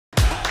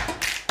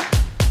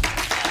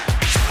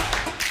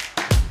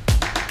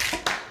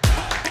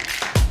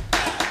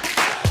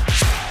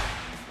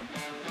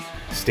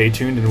Stay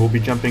tuned and we'll be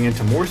jumping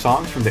into more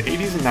songs from the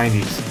 80s and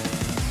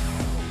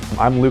 90s.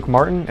 I'm Luke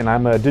Martin and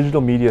I'm a digital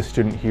media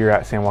student here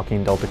at San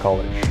Joaquin Delta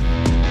College.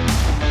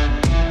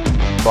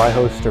 So I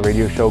host a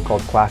radio show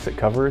called Classic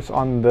Covers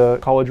on the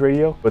college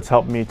radio. It's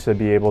helped me to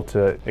be able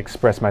to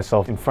express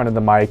myself in front of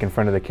the mic, in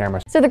front of the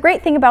camera. So the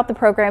great thing about the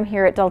program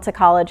here at Delta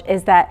College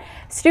is that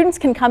students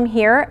can come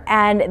here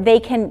and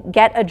they can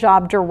get a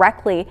job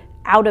directly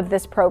out of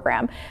this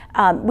program.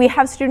 We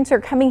have students who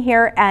are coming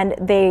here and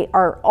they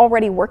are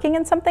already working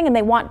in something and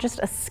they want just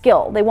a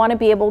skill. They want to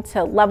be able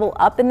to level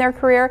up in their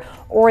career,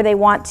 or they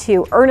want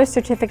to earn a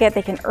certificate,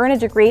 they can earn a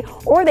degree,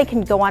 or they can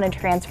go on and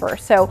transfer.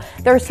 So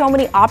there are so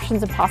many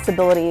options and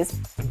possibilities.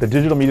 The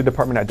digital media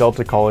department at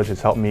Delta College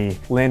has helped me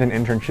land an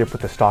internship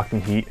with the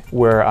Stockton Heat,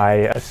 where I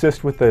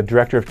assist with the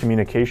director of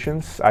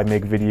communications. I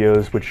make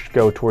videos which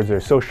go towards their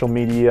social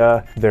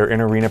media, their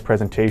in-arena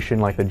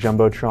presentation like the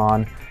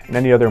Jumbotron, and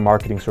any other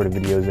marketing sort of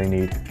videos they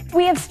need.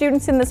 We have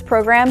students in this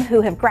program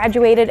who have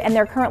graduated and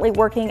they're currently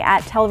working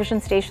at television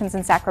stations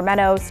in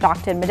Sacramento,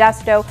 Stockton,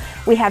 Modesto.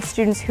 We have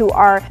students who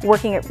are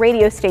working at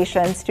radio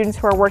stations, students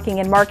who are working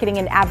in marketing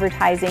and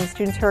advertising,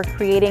 students who are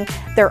creating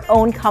their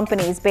own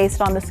companies based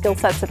on the skill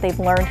sets that they've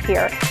learned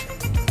here.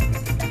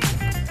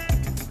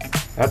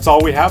 That's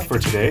all we have for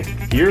today,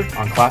 here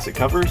on Classic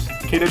Covers,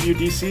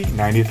 KWDC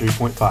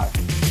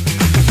 93.5.